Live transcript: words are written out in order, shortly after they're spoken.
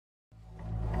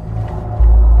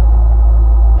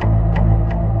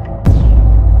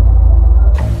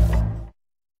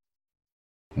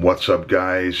What's up,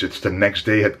 guys? It's the next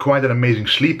day. Had quite an amazing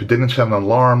sleep. Didn't set an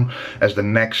alarm, as the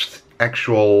next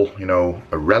actual,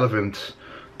 a relevant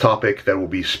topic that will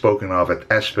be spoken of at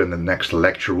ESPEN. The next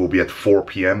lecture will be at 4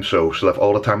 p.m. So still have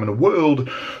all the time in the world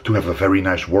to have a very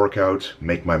nice workout,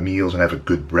 make my meals and have a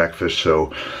good breakfast.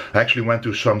 So I actually went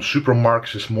to some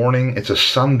supermarkets this morning. It's a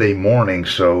Sunday morning,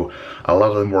 so a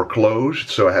lot of them were closed.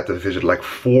 So I had to visit like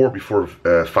 4 before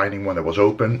finding one that was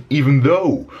open, even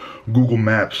though Google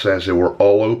Maps says they were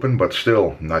all open, but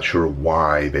still not sure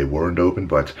why they weren't open.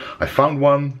 But I found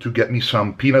one to get me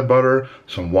some peanut butter,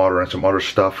 some water and some other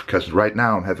stuff, because right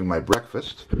now I'm having my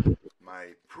breakfast, my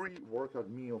pre-workout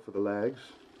meal for the legs.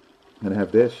 I'm gonna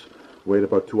have this, wait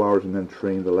about 2 hours and then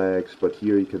train the legs. But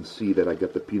here you can see that I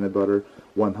get the peanut butter,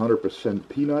 100%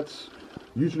 peanuts.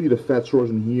 Usually the fat source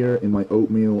in here in my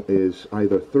oatmeal is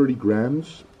either 30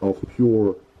 grams of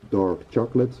pure dark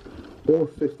chocolate or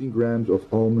 15 grams of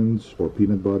almonds or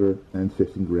peanut butter and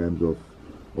 15 grams of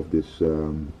this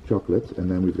chocolate.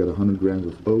 And then we've got 100 grams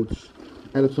of oats.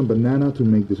 Added some banana to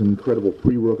make this an incredible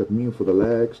pre-workout meal for the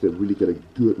legs. They really get a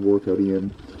good workout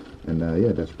in. And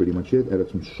yeah, that's pretty much it. Added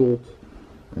some salt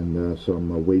and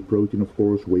some whey protein, of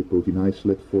course. Whey protein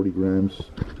isolate, 40 grams.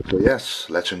 So yes,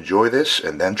 let's enjoy this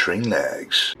and then train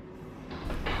legs.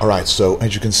 Alright, so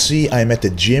as you can see, I'm at the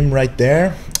gym right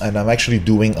there, and I'm actually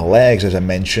doing legs, as I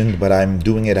mentioned, but I'm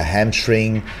doing it a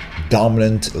hamstring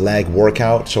dominant leg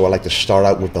workout. So I like to start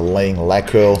out with the laying leg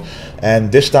curl,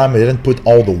 and this time I didn't put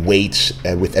all the weights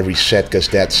with every set, because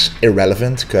that's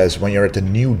irrelevant, because when you're at the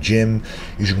new gym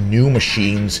using new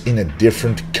machines in a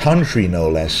different country no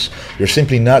less, you're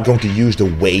simply not going to use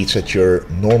the weights that you're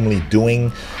normally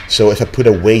doing. So if I put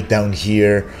a weight down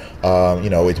here,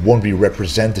 it won't be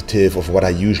representative of what I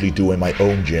usually do in my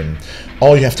own gym.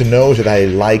 All you have to know is that I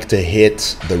like to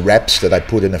hit the reps that I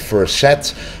put in the first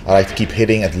set. I like to keep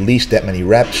hitting at least that many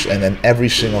reps, and then every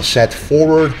single set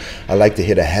forward I like to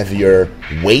hit a heavier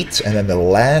weight, and then the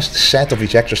last set of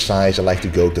each exercise I like to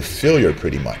go to failure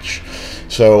pretty much.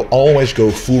 So always go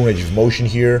full range of motion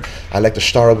here. I like to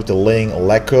start with the laying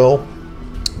leg curl,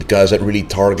 because it really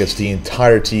targets the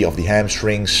entirety of the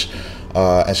hamstrings.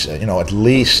 At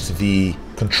least the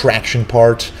contraction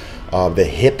part, the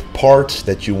hip part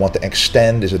that you want to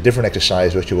extend is a different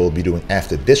exercise which you will be doing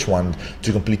after this one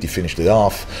to completely finish it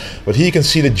off. But here you can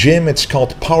see the gym. It's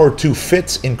called Power 2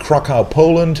 Fit in Kraków,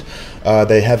 Poland.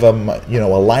 They have a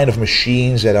line of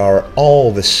machines that are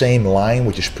all the same line,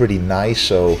 which is pretty nice.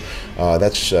 So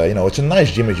it's a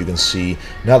nice gym, as you can see.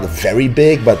 Not very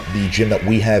big, but the gym that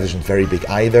we have isn't very big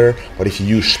either. But if you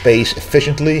use space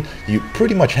efficiently, you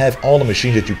pretty much have all the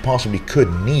machines that you possibly could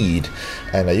need,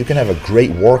 and you can have a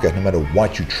great workout no matter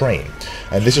what you train.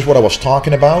 And this is what I was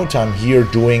talking about. I'm here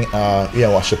doing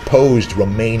a supposed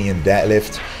Romanian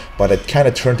deadlift, but it kind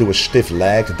of turned to a stiff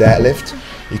leg deadlift.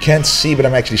 You can't see, but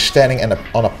I'm actually standing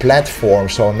on a platform,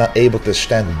 so I'm not able to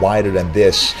stand wider than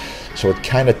this. So it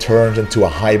kind of turns into a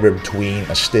hybrid between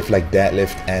a stiff leg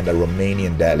deadlift and a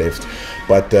Romanian deadlift.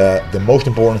 But the most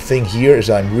important thing here is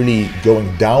I'm really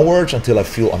going downwards until I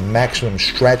feel a maximum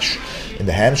stretch in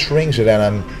the hamstrings, and then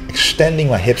I'm extending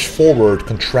my hips forward,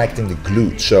 contracting the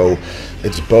glute. So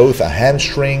it's both a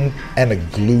hamstring and a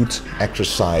glute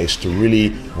exercise to really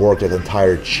work that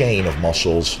entire chain of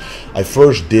muscles. I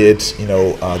first did,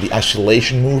 the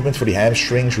isolation movement for the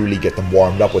hamstrings, really get them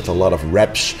warmed up with a lot of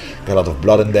reps, get a lot of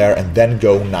blood in there, and then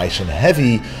go nice and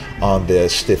heavy on the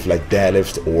stiff leg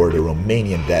deadlift or the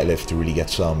Romanian deadlift to really get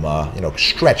some,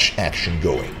 stretch action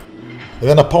going. And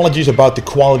then apologies about the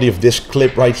quality of this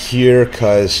clip right here,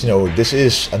 because this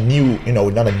is a new,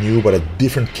 not a new, but a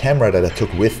different camera that I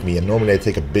took with me. And normally I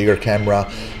take a bigger camera,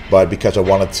 but because I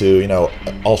wanted to,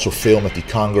 also film at the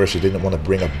Congress, I didn't want to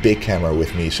bring a big camera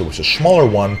with me. So it's a smaller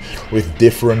one with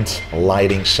different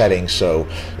lighting settings. So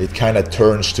it kind of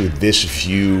turns to this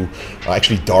view,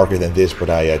 actually darker than this, but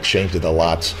I changed it a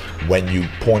lot when you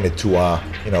point it to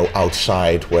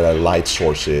outside where the light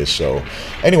source is. So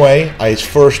anyway, I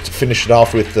first finished it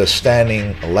off with the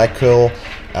standing leg curl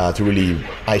to really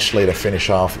isolate and finish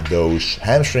off those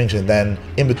hamstrings, and then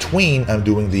in between I'm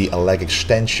doing the leg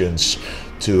extensions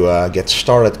to get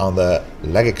started on the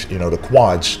leg, the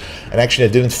quads. And actually I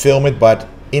didn't film it, but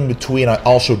in between I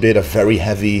also did a very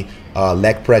heavy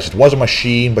leg press. It was a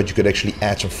machine, but you could actually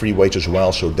add some free weights as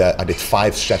well, so that I did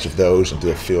 5 sets of those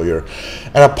until failure.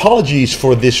 And apologies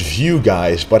for this view,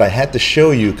 guys, but I had to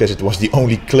show you because it was the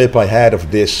only clip I had of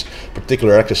this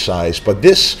particular exercise. But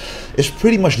this is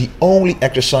pretty much the only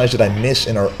exercise that I miss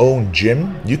in our own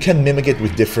gym. You can mimic it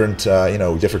with different,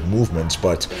 different movements,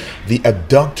 but the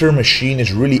adductor machine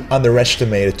is really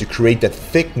underestimated to create that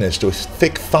thickness, those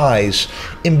thick thighs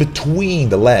in between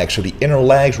the legs. So the inner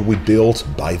legs will be built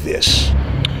by this.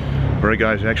 Alright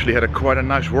guys, I actually had quite a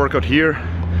nice workout here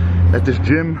at this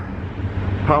gym,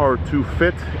 Power to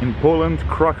Fit in Poland,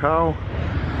 Kraków.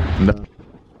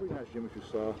 Pretty nice gym, as you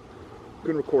saw.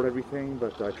 Couldn't record everything,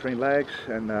 but I trained legs,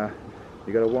 and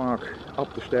you gotta walk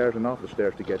up the stairs and off the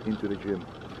stairs to get into the gym.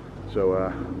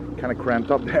 So kind of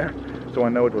cramped up there, so I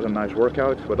know it was a nice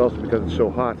workout, but also because it's so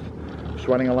hot,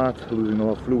 sweating a lot, losing a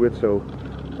lot of fluid, so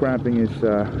cramping is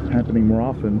happening more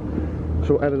often.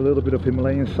 So added a little bit of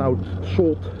Himalayan salt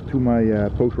to my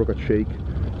post-workout shake,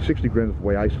 60 grams of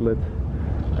whey isolate.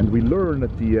 And we learned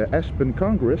at the ESPEN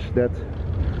Congress that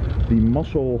the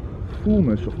muscle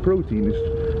fullness of protein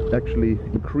is actually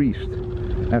increased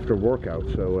after workout.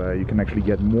 So you can actually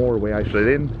get more whey isolate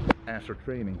in after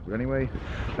training. But anyway,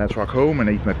 let's walk home and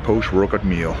eat my post-workout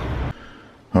meal.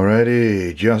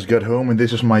 Alrighty, just got home and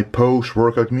this is my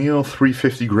post-workout meal.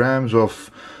 350 grams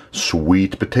of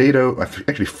sweet potato,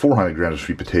 actually 400 grams of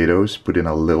sweet potatoes, put in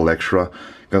a little extra.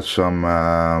 Got some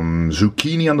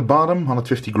zucchini on the bottom,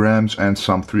 150 grams, and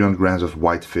some 300 grams of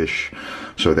white fish.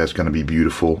 So that's gonna be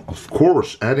beautiful. Of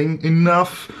course, adding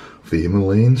enough of the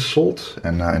Himalayan salt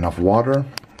and enough water.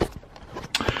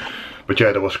 But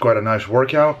yeah, that was quite a nice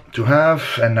workout to have,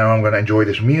 and now I'm gonna enjoy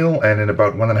this meal, and in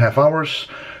about 1.5 hours,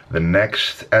 the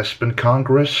next ESPEN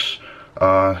Congress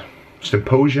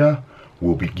symposia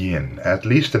will begin. At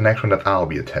least the next one that I'll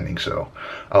be attending, so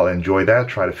I'll enjoy that,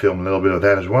 try to film a little bit of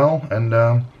that as well, and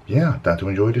yeah, time to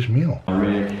enjoy this meal.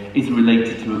 Is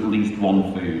related to at least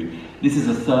one food. This is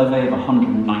a survey of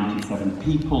 197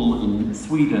 people in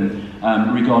Sweden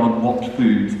regarding what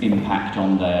foods impact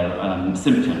on their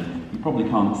symptoms. You probably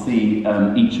can't see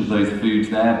each of those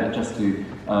foods there, but just to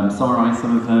summarise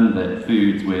some of them, the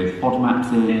foods with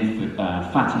FODMAPs in,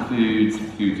 fatty foods,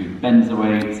 foods with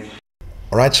benzoates.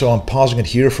 Alright, so I'm pausing it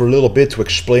here for a little bit to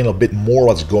explain a little bit more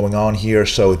what's going on here.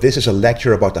 So this is a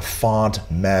lecture about the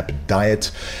FODMAP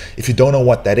diet. If you don't know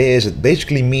what that is, it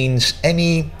basically means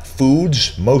any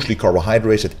foods, mostly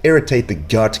carbohydrates, that irritate the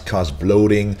gut, cause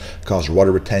bloating, cause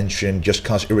water retention, just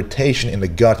cause irritation in the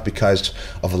gut because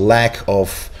of lack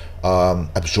of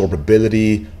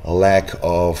absorbability, a lack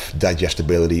of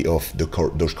digestibility of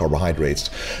those carbohydrates.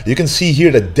 You can see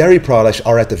here that dairy products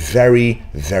are at the very,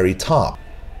 very top.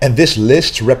 And this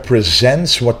list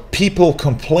represents what people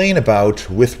complain about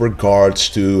with regards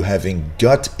to having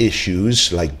gut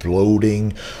issues like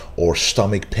bloating or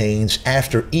stomach pains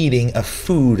after eating a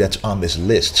food that's on this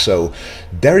list. So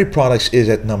dairy products is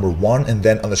at number 1, and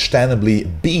then understandably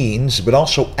beans, but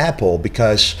also apple,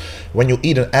 because when you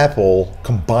eat an apple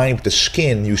combined with the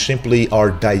skin, you simply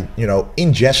are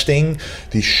ingesting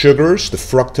the sugars, the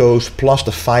fructose, plus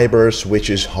the fibers, which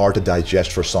is hard to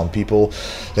digest for some people.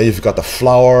 Then you've got the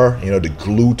flour, the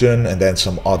gluten, and then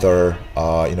some other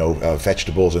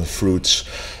vegetables and fruits.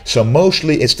 So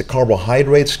mostly it's the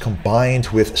carbohydrates combined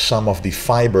with some of the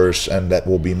fibers, and that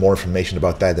will be more information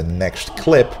about that in the next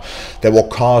clip, that will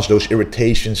cause those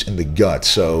irritations in the gut.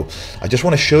 So I just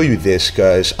want to show you this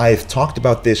because I've talked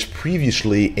about this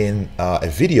previously in a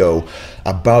video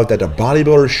about that a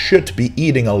bodybuilder should be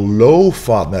eating a low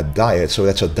FODMAP diet. So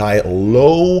that's a diet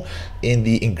low in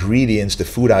the ingredients, the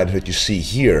food items that you see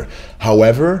here.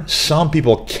 However, some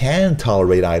people can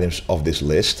tolerate items of this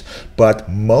list, but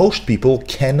most people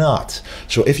cannot.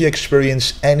 So if you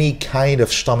experience any kind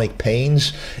of stomach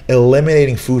pains,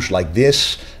 eliminating foods like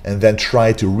this and then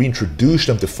try to reintroduce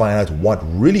them to find out what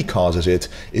really causes it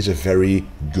is a very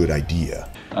good idea.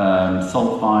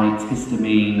 Sulfites,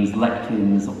 histamines,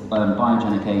 lectins,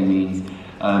 biogenic amines,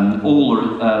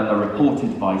 all are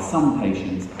reported by some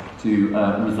patients to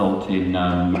result in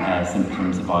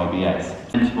symptoms of IBS.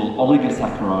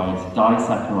 Oligosaccharides,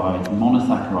 disaccharides,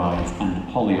 monosaccharides, and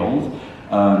polyols,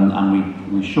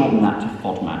 and we shorten that to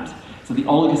FODMAPs. So the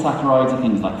oligosaccharides are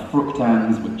things like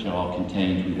fructans, which are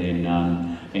contained within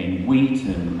in wheat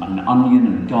and onion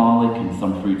and garlic and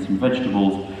some fruits and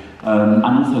vegetables. And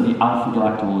also the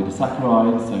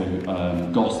alpha-galactoligosaccharides, so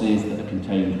GOSs that are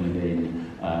contained within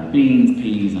beans,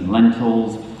 peas and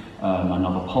lentils, and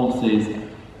other pulses.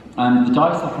 And the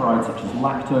disaccharides such as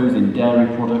lactose in dairy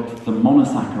products, the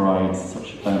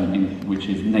monosaccharides which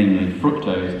is namely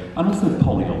fructose, and also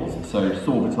polyols, so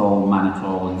sorbitol,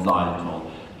 mannitol and xylitol,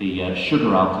 the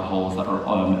sugar alcohols that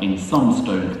are in some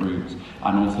stone fruits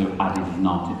and also added as an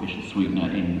artificial sweetener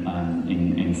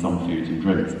in some foods and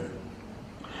drinks.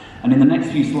 And in the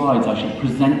next few slides I shall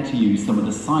present to you some of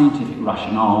the scientific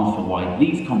rationale for why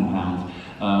these compounds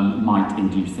might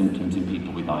induce symptoms in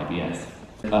people with IBS.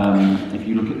 If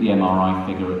you look at the MRI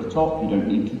figure at the top, you don't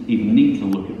even need to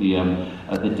look at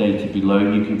the data below.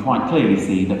 You can quite clearly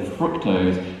see that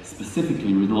fructose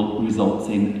specifically results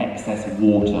in excess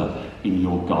water in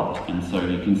your gut, and so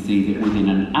you can see that within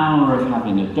an hour of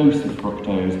having a dose of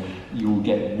fructose, you will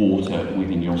get water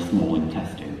within your small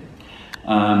intestine.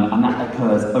 And that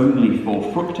occurs only for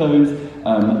fructose,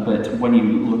 but when you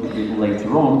look at it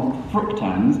later on,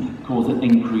 fructans cause an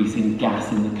increase in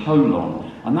gas in the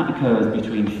colon, and that occurs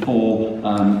between 4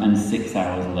 and 6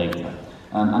 hours later.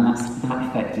 And that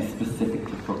effect is specific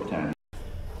to fructans.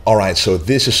 Alright, so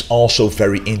this is also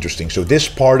very interesting. So this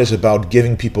part is about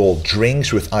giving people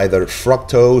drinks with either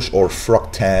fructose or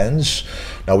fructans.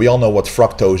 Now we all know what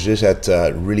fructose is. That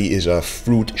really is a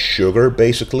fruit sugar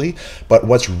basically. But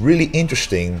what's really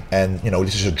interesting, and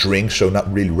this is a drink, so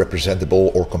not really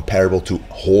representable or comparable to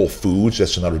whole foods,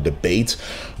 that's another debate.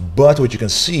 But what you can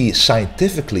see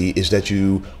scientifically is that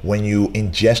when you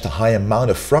ingest a high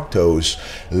amount of fructose,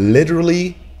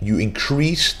 literally you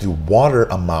increase the water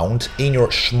amount in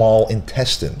your small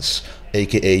intestines,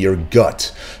 aka your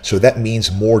gut. So that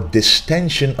means more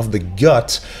distension of the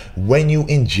gut when you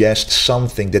ingest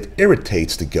something that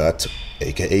irritates the gut,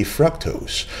 aka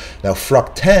fructose. Now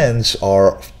fructans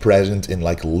are present in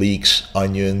like leeks,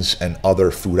 onions, and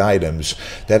other food items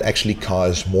that actually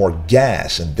cause more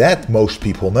gas, and that most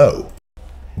people know.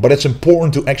 But it's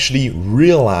important to actually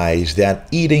realize that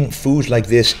eating foods like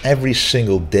this every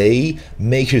single day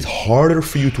makes it harder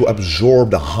for you to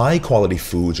absorb the high quality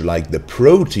foods like the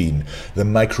protein, the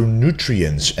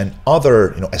micronutrients, and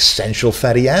other essential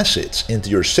fatty acids into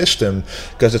your system,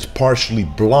 because it's partially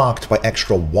blocked by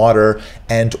extra water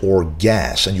and or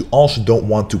gas. And you also don't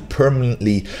want to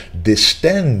permanently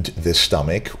distend the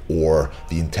stomach or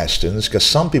the intestines, because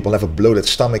some people have a bloated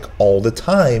stomach all the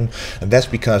time, and that's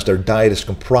because their diet is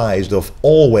comprised of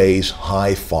always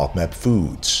high FODMAP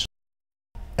foods.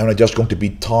 And I'm just going to be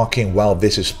talking while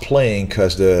this is playing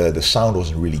because the sound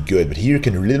wasn't really good, but here you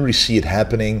can literally see it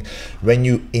happening when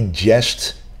you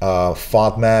ingest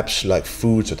FODMAPs, like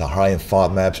foods that are high in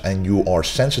FODMAPs, and you are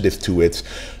sensitive to it.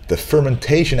 The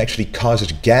fermentation actually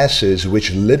causes gases,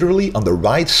 which literally on the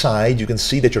right side you can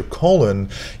see that your colon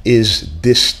is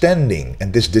distending,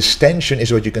 and this distension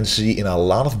is what you can see in a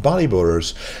lot of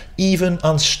bodybuilders even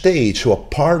on stage. So a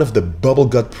part of the bubble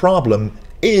gut problem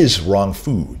is wrong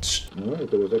foods. Alright,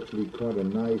 that was actually quite a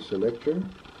nice lecture.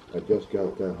 I just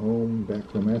got home back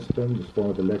from ESPEN. The start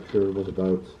of the lecture was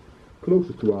about close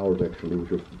to 2 hours actually,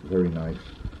 which was very nice.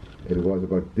 It was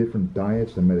about different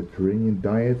diets, the Mediterranean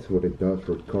diet, what it does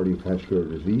for cardiovascular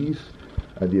disease,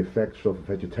 the effects of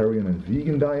vegetarian and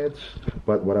vegan diets.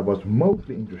 But what I was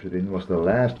mostly interested in was the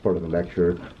last part of the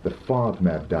lecture, the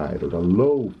FODMAP diet, or the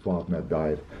low FODMAP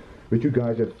diet, which you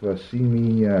guys have seen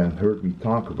me and heard me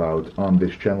talk about on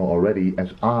this channel already,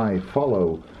 as I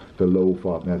follow the low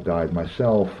FODMAP diet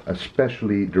myself,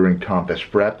 especially during contest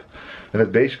prep. And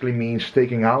it basically means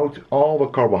taking out all the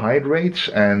carbohydrates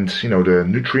and the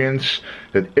nutrients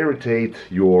that irritate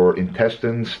your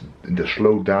intestines, that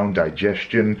slow down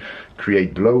digestion,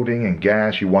 create bloating and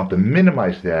gas. You want to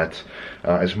minimize that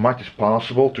as much as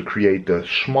possible to create the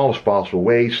smallest possible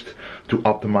waste, to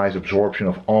optimize absorption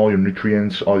of all your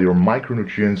nutrients, all your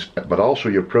micronutrients, but also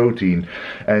your protein,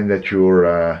 and that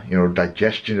your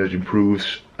digestion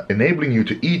improves, enabling you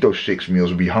to eat those 6 meals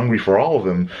and be hungry for all of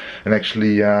them, and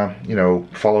actually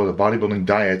follow the bodybuilding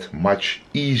diet much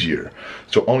easier.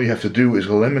 So all you have to do is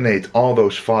eliminate all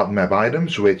those FODMAP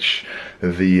items which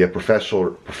the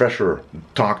professor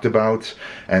talked about,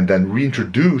 and then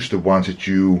reintroduce the ones that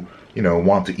you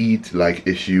want to eat. Like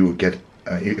if you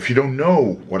don't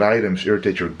know what items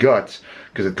irritate your gut,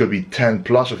 because it could be 10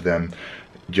 plus of them,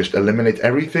 just eliminate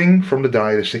everything from the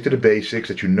diet, stick to the basics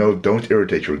that don't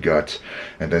irritate your gut,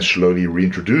 and then slowly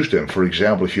reintroduce them. For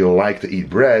example, if you like to eat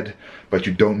bread, but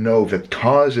you don't know if that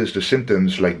causes the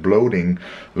symptoms like bloating,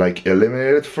 like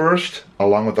eliminate it first,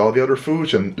 along with all the other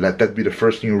foods, and let that be the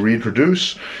first thing you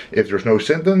reintroduce. If there's no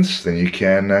symptoms, then you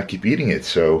can keep eating it.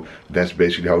 So that's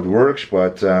basically how it works,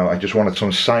 but I just wanted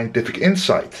some scientific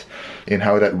insight in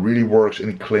how that really works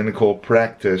in clinical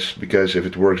practice, because if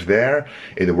it works there,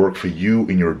 it'll work for you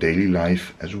in your daily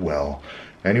life as well.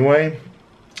 Anyway,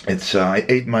 I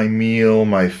ate my meal,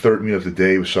 my third meal of the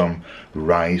day, with some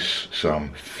rice, some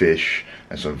fish,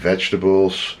 and some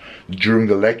vegetables during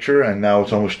the lecture, and now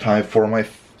it's almost time for my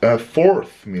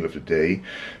fourth meal of the day,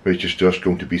 which is just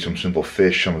going to be some simple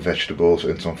fish, some vegetables,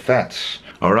 and some fats.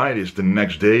 Alright, it's the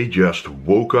next day, just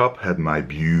woke up, had my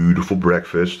beautiful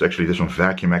breakfast. Actually did some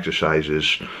vacuum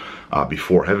exercises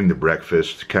before having the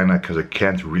breakfast, kinda because I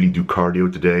can't really do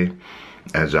cardio today.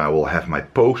 as I will have my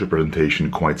poster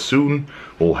presentation quite soon.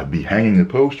 We'll be hanging the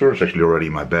poster, it's actually already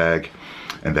in my bag,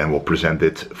 and then we'll present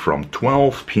it from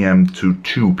 12 p.m. to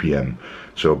 2 p.m.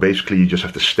 So basically you just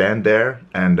have to stand there,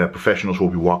 and professionals will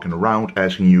be walking around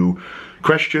asking you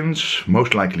questions,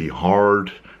 most likely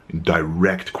hard,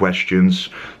 direct questions.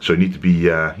 So you need to be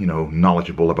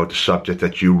knowledgeable about the subject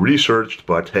that you researched.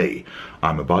 But hey,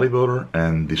 I'm a bodybuilder,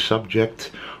 and the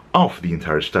subject of the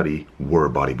entire study were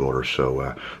bodybuilders, so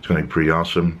it's going to be pretty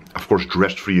awesome. Of course,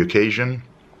 dressed for the occasion.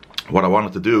 What I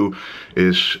wanted to do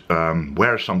is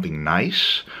wear something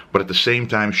nice, but at the same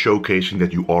time showcasing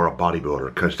that you are a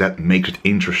bodybuilder, because that makes it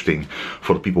interesting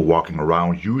for the people walking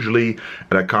around. Usually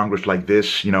at a congress like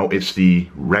this, it's the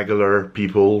regular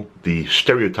people, the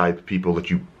stereotype people that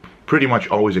you pretty much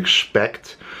always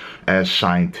expect as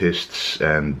scientists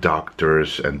and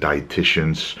doctors and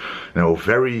dietitians.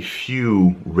 Very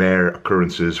few rare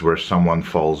occurrences where someone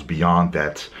falls beyond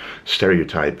that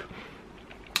stereotype,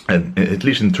 and at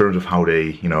least in terms of how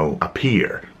they,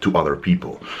 appear to other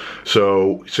people.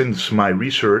 So since my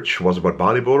research was about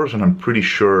bodybuilders, and I'm pretty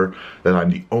sure that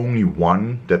I'm the only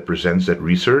one that presents that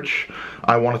research,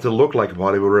 I wanted to look like a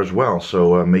bodybuilder as well.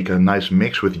 So make a nice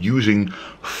mix with using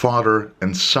father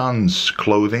and son's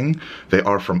clothing. They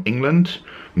are from England,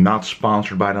 not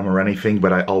sponsored by them or anything,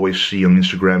 but I always see on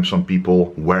Instagram some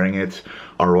people wearing it.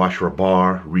 Arash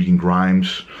Rabar, Regan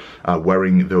Grimes,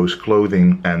 wearing those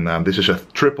clothing, and this is a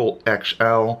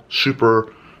XXL,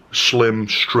 super slim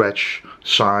stretch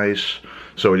size.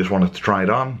 So I just wanted to try it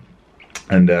on,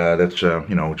 and that's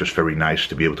just very nice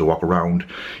to be able to walk around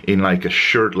in like a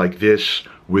shirt like this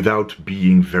without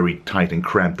being very tight and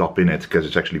cramped up in it, because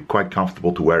it's actually quite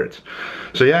comfortable to wear it.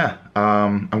 So yeah,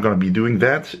 I'm gonna be doing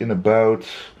that in about,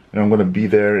 I'm gonna be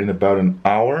there in about an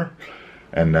hour.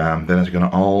 And then it's gonna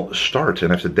all start,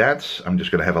 and after that I'm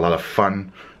just gonna have a lot of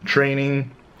fun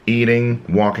training, eating,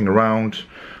 walking around,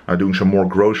 doing some more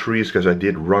groceries, because I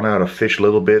did run out of fish a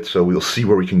little bit, so we'll see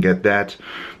where we can get that.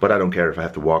 But I don't care if I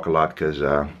have to walk a lot, because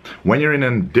when you're in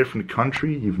a different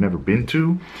country you've never been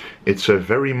to, it's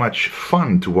very much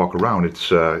fun to walk around. It's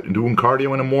doing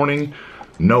cardio in the morning,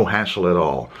 no hassle at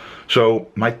all. So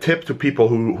my tip to people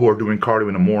who are doing cardio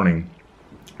in the morning: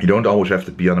 you don't always have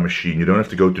to be on a machine. You don't have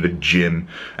to go to the gym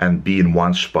and be in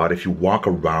one spot. If you walk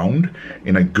around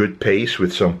in a good pace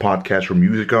with some podcast or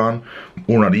music on,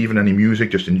 or not even any music,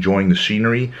 just enjoying the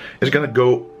scenery, it's gonna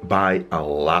go by a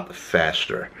lot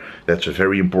faster. That's a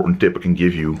very important tip I can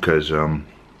give you, because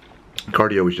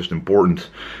cardio is just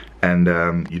important, and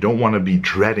you don't want to be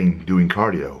dreading doing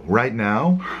cardio. Right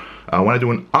now, when I do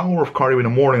an hour of cardio in the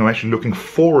morning, I'm actually looking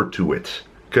forward to it,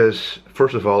 because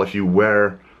first of all, if you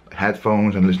wear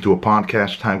headphones and listen to a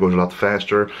podcast, time goes a lot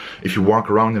faster. If you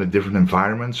walk around in a different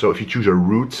environment, so if you choose a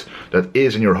route that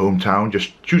is in your hometown,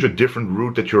 just choose a different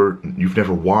route that you've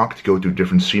never walked, go to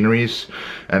different sceneries,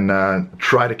 and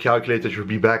try to calculate that you'll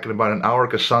be back in about an hour,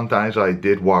 because sometimes I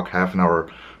did walk half an hour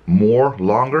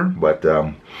longer, but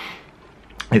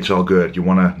it's all good. You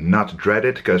want to not dread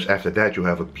it, because after that you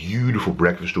have a beautiful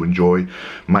breakfast to enjoy.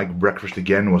 My breakfast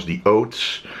again was the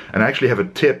oats, and I actually have a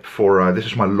tip for, this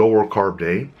is my lower carb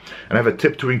day, and I have a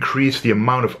tip to increase the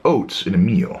amount of oats in a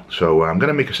meal. So I'm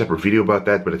gonna make a separate video about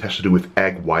that, but it has to do with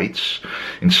egg whites.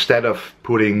 Instead of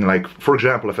putting, like, for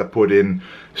example, if I put in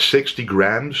 60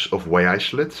 grams of whey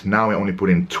isolate, now I only put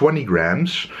in 20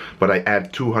 grams, but I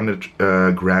add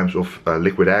 200 grams of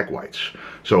liquid egg whites.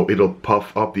 So it'll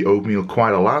puff up the oatmeal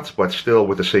quite a lot, but still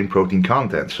with the same protein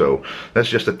content. So that's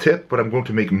just a tip, but I'm going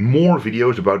to make more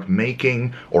videos about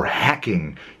making or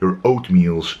hacking your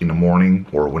oatmeals in the morning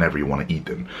or whenever you want to eat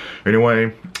them.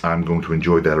 Anyway, I'm going to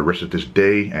enjoy that the rest of this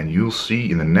day, and you'll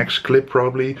see in the next clip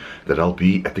probably that I'll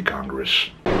be at the Congress.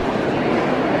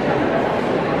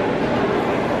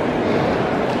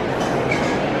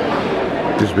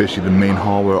 This is basically the main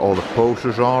hall where all the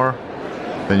posters are.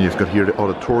 Then you've got here the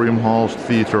auditorium halls,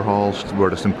 theater halls, where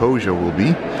the symposia will be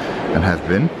and have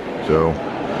been. So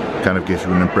kind of gives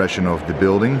you an impression of the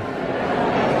building.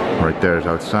 Right there is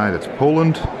outside, that's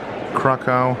Poland,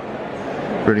 Krakow.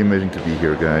 Pretty amazing to be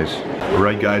here, guys.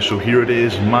 Alright guys, so here it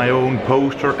is, my own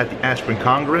poster at the ESPEN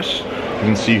Congress. You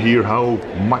can see here how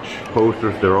much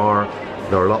posters there are.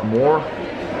 There are a lot more.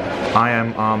 I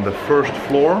am on the first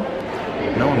floor.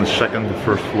 No, on the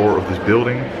first floor of this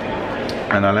building.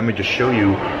 And let me just show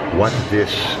you what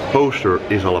this poster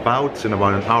is all about. In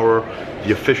about an hour,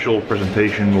 the official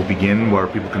presentation will begin, where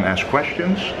people can ask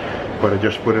questions. But I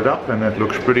just put it up, and it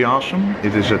looks pretty awesome.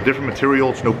 It is a different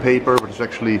material, it's no paper, but it's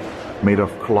actually made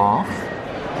of cloth.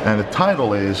 and the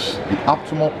title is The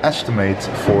Optimal Estimate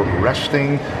for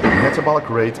Resting Metabolic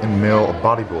Rate in Male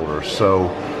Bodybuilders. So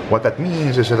what that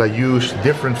means is that I use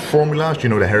different formulas, you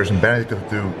know, the Harrison Benedict,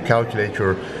 to calculate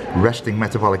your resting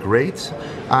metabolic rate.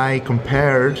 I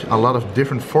compared a lot of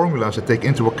different formulas that take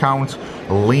into account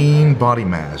lean body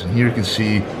mass, and here you can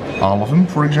see all of them,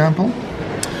 for example.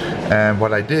 And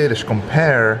what I did is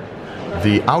compare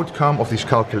the outcome of these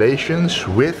calculations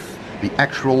with the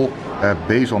actual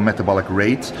basal metabolic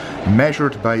rate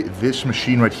measured by this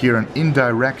machine right here, an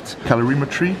indirect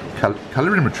calorimetry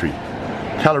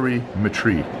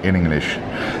in English.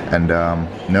 And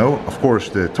no, of course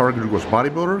the target group was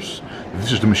bodybuilders.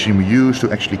 This is the machine we use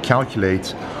to actually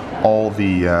calculate all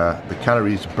the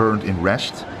calories burned in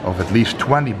rest of at least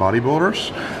 20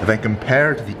 bodybuilders, and then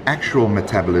compared the actual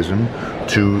metabolism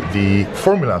to the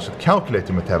formulas that calculate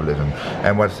the metabolism.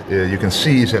 And what you can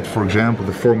see is that, for example,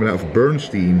 the formula of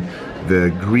Bernstein,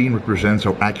 the green represents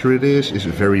how accurate it is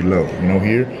very low. You know,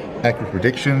 here, accurate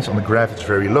predictions, on the graph it's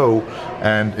very low,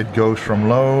 and it goes from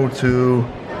low to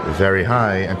very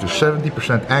high, and to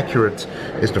 70% accurate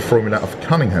is the formula of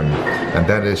Cunningham, and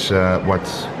that is what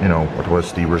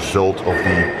was the result of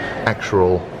the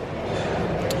actual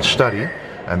study.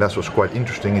 And that was quite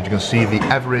interesting. As you can see, the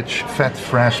average fat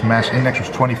mass index was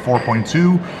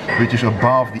 24.2, which is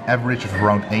above the average of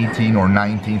around 18 or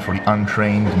 19 for the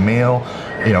untrained male.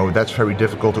 You know, that's very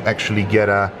difficult to actually get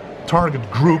a target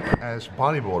group as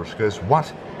bodybuilders, because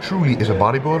what truly is a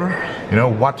bodybuilder? You know,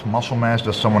 what muscle mass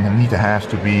does someone need to have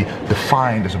to be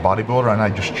defined as a bodybuilder? And I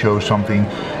just chose something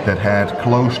that had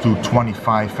close to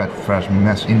 25 fat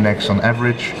mass index on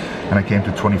average, and I came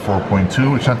to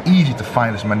 24.2. It's not easy to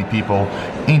find as many people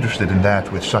interested in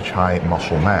that with such high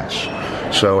muscle mass.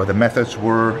 So the methods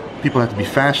were, people had to be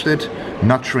fasted,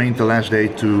 not trained the last day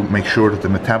to make sure that the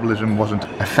metabolism wasn't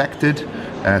affected.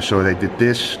 So they did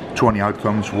this, 20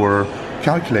 outcomes were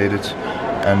calculated,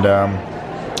 and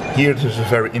here this is a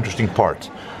very interesting part.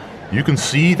 You can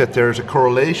see that there's a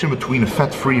correlation between the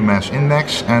fat-free mass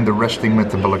index and the resting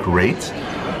metabolic rate.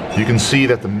 You can see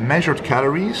that the measured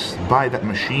calories by that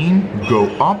machine go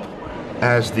up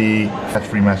as the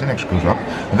fat-free mass index goes up.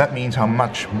 And that means how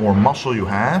much more muscle you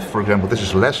have. For example, this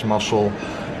is less muscle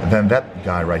than that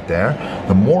guy right there.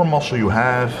 The more muscle you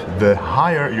have, the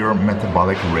higher your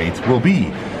metabolic rate will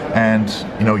be. And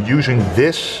you know, using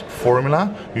this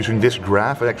formula, using this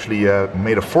graph, I actually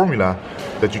made a formula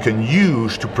that you can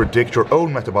use to predict your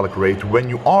own metabolic rate when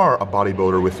you are a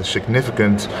bodybuilder with a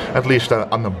significant, at least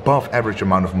an above average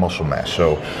amount of muscle mass.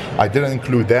 So I didn't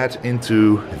include that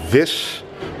into this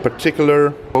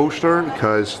particular poster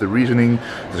because the reasoning,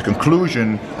 the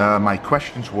conclusion, my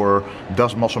questions were,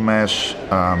 does muscle mass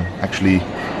actually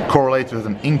correlate with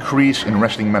an increase in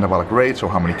resting metabolic rate, so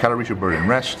how many calories you burn in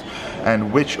rest,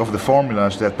 and which of the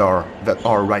formulas that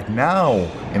are right now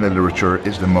in the literature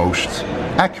is the most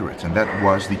accurate, and that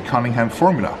was the Cunningham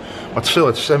formula. But still,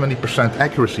 at 70%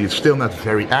 accuracy, it's still not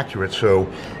very accurate. So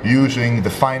using the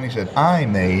findings that I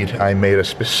made a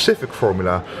specific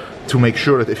formula to make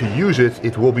sure that if you use it,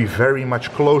 it will be very much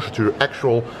closer to your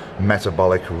actual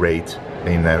metabolic rate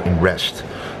in rest.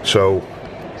 So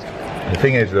the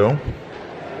thing is though,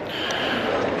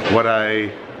 what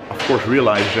I of course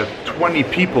realized is that 20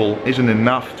 people isn't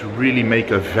enough to really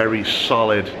make a very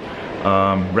solid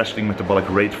resting metabolic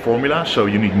rate formula. So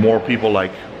you need more people,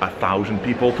 like 1,000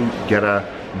 people, to get a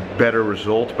better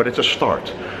result, but it's a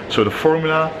start. So the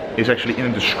formula is actually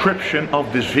in the description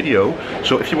of this video.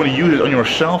 So if you want to use it on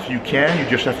yourself, you can. You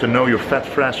just have to know your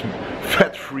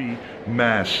fat-free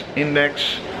mass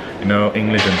index. You know,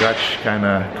 English and Dutch kind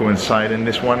of coincide in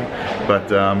this one,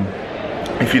 but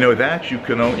if you know that, you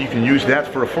can use that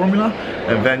for a formula,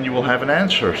 and then you will have an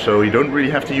answer. So you don't really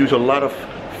have to use a lot of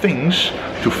things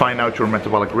to find out your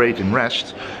metabolic rate in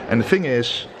rest. And the thing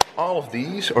is, all of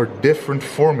these are different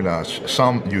formulas.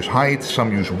 Some use height,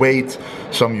 some use weight,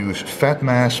 some use fat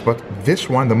mass, but this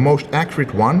one, the most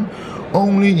accurate one,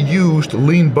 only used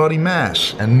lean body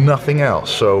mass and nothing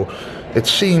else. So it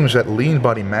seems that lean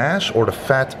body mass, or the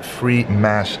fat-free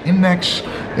mass index,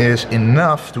 is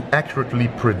enough to accurately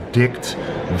predict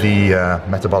the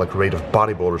metabolic rate of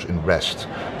bodybuilders in rest.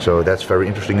 So that's very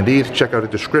interesting indeed. Check out the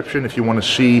description if you want to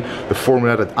see the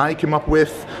formula that I came up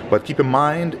with. But keep in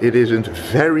mind, it isn't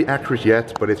very accurate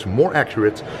yet, but it's more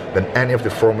accurate than any of the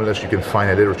formulas you can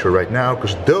find in literature right now,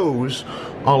 because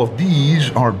all of these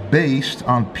are based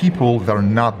on people that are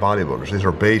not bodybuilders. These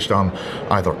are based on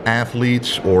either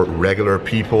athletes or regular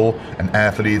people, and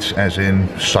athletes as in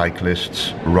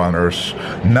cyclists, runners,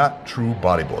 not true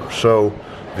bodybuilders. So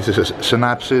This is a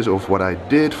synopsis of what I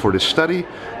did for this study,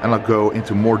 and I'll go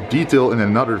into more detail in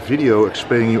another video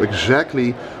explaining you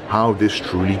exactly how this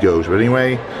truly goes. But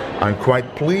anyway, I'm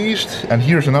quite pleased, and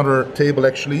here's another table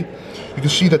actually. You can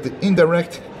see that the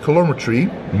indirect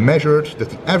calorimetry measured that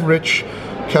the average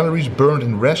calories burned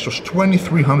in rest was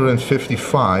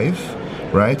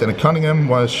 2355, right? And in Cunningham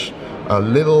was a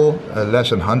little less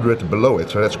than 100 below it,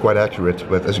 so that's quite accurate.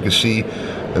 But as you can see,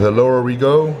 the lower we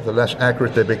go, the less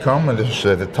accurate they become, and this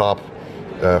is the top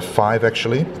 5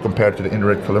 actually, compared to the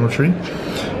indirect calorimetry.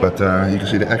 But you can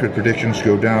see the accurate predictions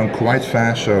go down quite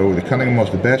fast, so the Cunningham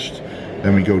was the best.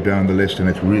 Then we go down the list and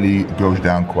it really goes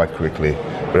down quite quickly.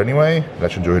 But anyway,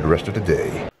 let's enjoy the rest of the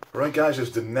day. Alright guys,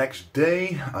 it's the next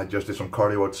day. I just did some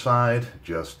cardio outside,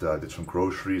 just did some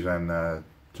groceries, and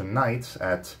tonight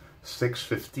at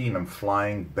 6:15 I'm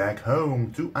flying back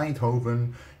home to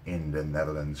Eindhoven in the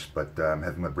Netherlands. But I'm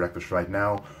having my breakfast right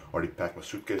now. Already packed my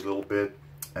suitcase a little bit,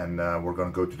 and we're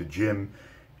gonna go to the gym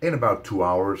in about 2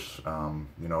 hours.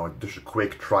 You know, just a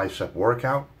quick tricep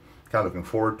workout. Kind of looking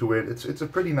forward to it. It's a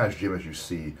pretty nice gym, as you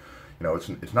see. You know,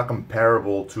 it's not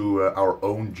comparable to our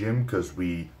own gym because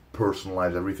we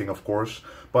personalize everything, of course.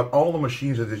 But all the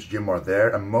machines at this gym are there,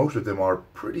 and most of them are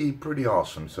pretty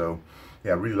awesome. So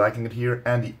yeah, really liking it here,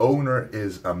 and the owner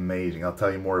is amazing. I'll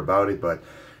tell you more about it, but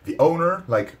the owner,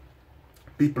 like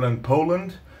people in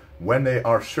Poland, when they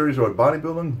are serious about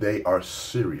bodybuilding, they are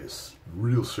serious,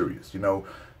 real serious. You know,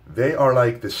 they are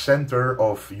like the center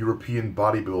of European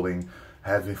bodybuilding,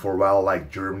 have been for a while,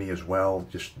 like Germany as well,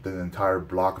 just the entire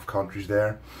block of countries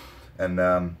there. And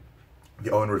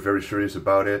the owner is very serious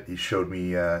about it. He showed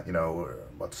me, you know,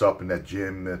 what's up in that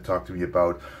gym, talked to me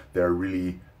about they're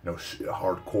really, you know,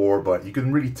 hardcore, but you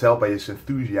can really tell by his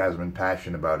enthusiasm and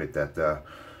passion about it that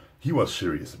he was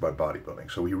serious about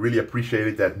bodybuilding. So he really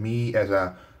appreciated that me as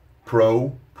a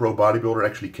pro bodybuilder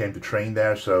actually came to train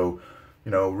there. So,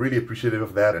 you know, really appreciative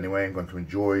of that. Anyway, I'm going to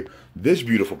enjoy this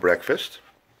beautiful breakfast.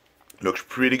 Looks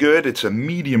pretty good. It's a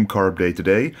medium carb day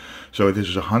today. So this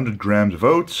is 100 grams of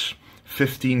oats,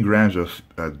 15 grams of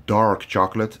dark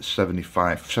chocolate,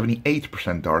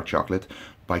 78% dark chocolate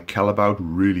by Calabout,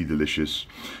 really delicious.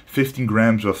 15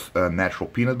 grams of natural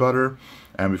peanut butter,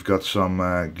 and we've got some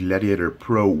Gladiator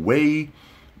Pro whey,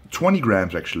 20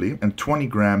 grams actually, and 20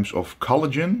 grams of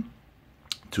collagen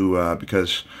to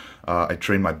because I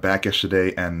trained my back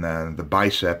yesterday, and the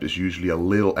bicep is usually a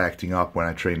little acting up when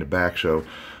I train the back, so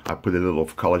I put a little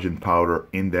of collagen powder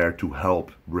in there to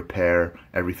help repair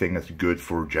everything that's good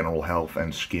for general health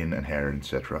and skin and hair,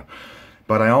 etc.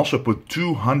 But I also put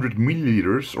 200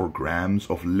 milliliters or grams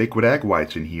of liquid egg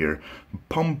whites in here,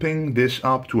 pumping this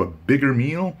up to a bigger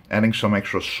meal, adding some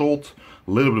extra salt,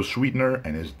 a little bit of sweetener,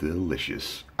 and it's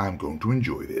delicious. I'm going to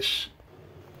enjoy this.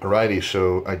 Alrighty,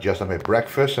 so I just had my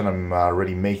breakfast and I'm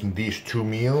already making these 2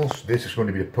 meals. This is going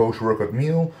to be the post-workout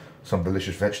meal. Some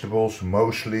delicious vegetables,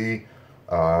 mostly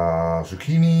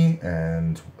zucchini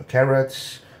and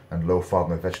carrots, and low-fat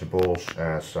vegetables.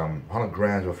 Some 100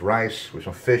 grams of rice with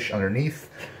some fish underneath.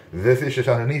 The fish is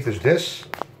underneath is this.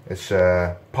 It's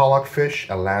pollock fish,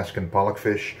 Alaskan pollock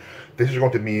fish. This is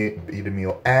going to be the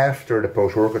meal after the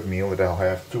post-workout meal that I'll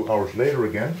have 2 hours later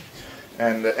again.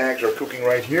 And the eggs are cooking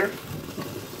right here.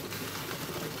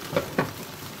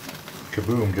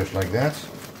 Kaboom, just like that.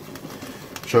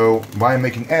 So why I'm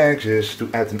making eggs is to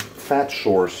add a fat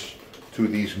source to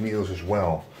these meals as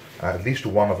well. At least to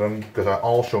one of them, because I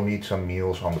also need some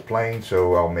meals on the plane,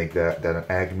 so I'll make that an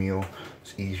egg meal.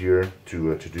 It's easier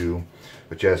to do.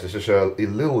 But yes, this is a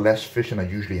little less fish than I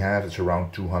usually have. It's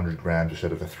around 200 grams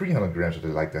instead of the 300 grams that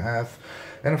I like to have.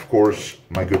 And of course,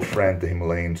 my good friend, the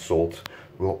Himalayan salt,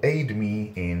 will aid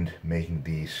me in making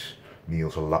these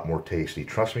meals a lot more tasty.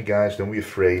 Trust me guys, don't be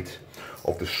afraid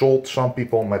of the salt. Some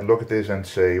people might look at this and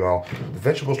say, well, the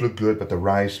vegetables look good, but the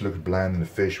rice looks bland and the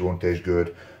fish won't taste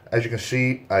good. As you can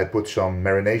see, I put some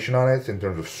marination on it in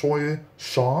terms of soy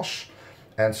sauce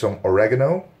and some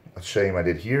oregano, the same I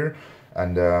did here.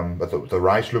 And but the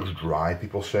rice looks dry,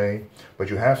 people say, but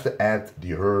you have to add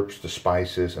the herbs, the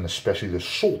spices, and especially the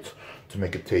salt to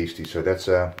make it tasty. So that's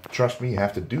trust me, you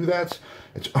have to do that.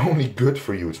 It's only good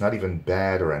for you. It's not even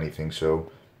bad or anything, so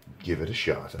give it a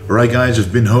shot. Alright guys,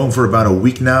 I've been home for about a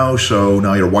week now, so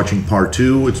now you're watching part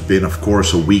 2. It's been, of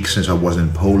course, a week since I was in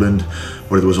Poland,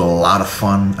 but it was a lot of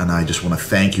fun, and I just want to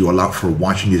thank you a lot for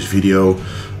watching this video.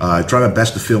 I try my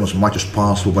best to film as much as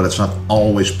possible, but it's not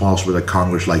always possible at a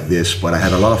congress like this. But I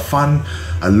had a lot of fun,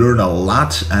 I learned a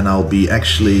lot, and I'll be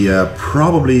actually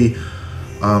probably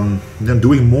then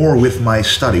doing more with my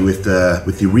study, with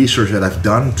the research that I've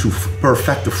done to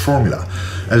perfect the formula.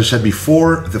 As I said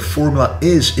before, the formula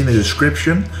is in the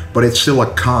description, but it's still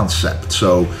a concept.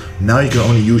 So now you can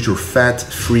only use your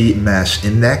fat-free mass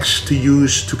index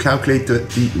to calculate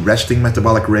the resting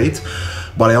metabolic rate.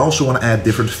 But I also want to add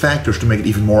different factors to make it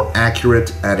even more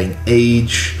accurate, adding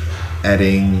age,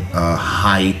 adding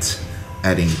height,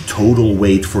 adding total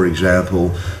weight, for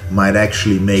example, might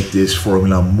actually make this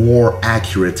formula more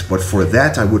accurate. But for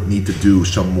that, I would need to do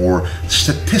some more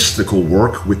statistical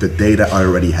work with the data I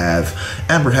already have,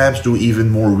 and perhaps do even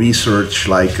more research,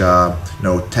 like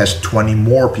test 20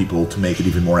 more people to make it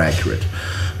even more accurate.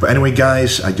 But anyway,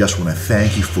 guys, I just want to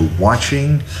thank you for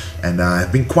watching. And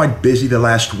I've been quite busy the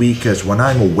last week, as when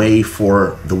I'm away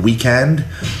for the weekend,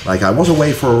 like I was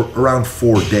away for around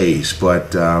 4 days,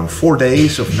 but 4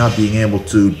 days of not being able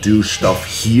to do stuff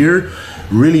here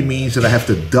really means that I have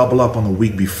to double up on the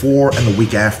week before and the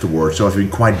week afterwards. So I've been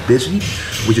quite busy,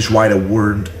 which is why there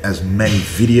weren't as many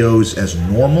videos as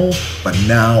normal, but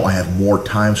now I have more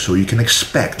time, so you can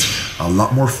expect a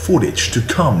lot more footage to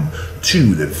come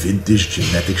to the Vintage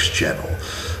Genetics channel.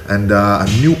 And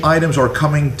new items are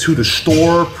coming to the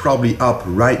store, probably up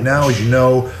right now. As you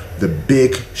know, the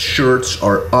big shirts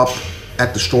are up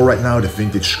at the store right now, the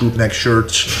vintage scoop neck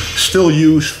shirts. Still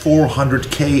use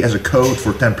 400K as a code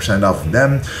for 10% off of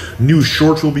them. New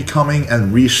shorts will be coming,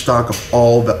 and restock of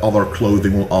all the other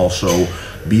clothing will also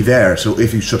be there. So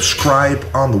if you subscribe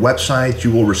on the website,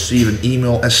 you will receive an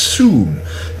email as soon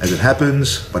as it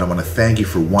happens. But I want to thank you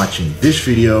for watching this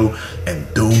video,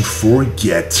 and don't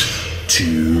forget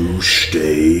to stay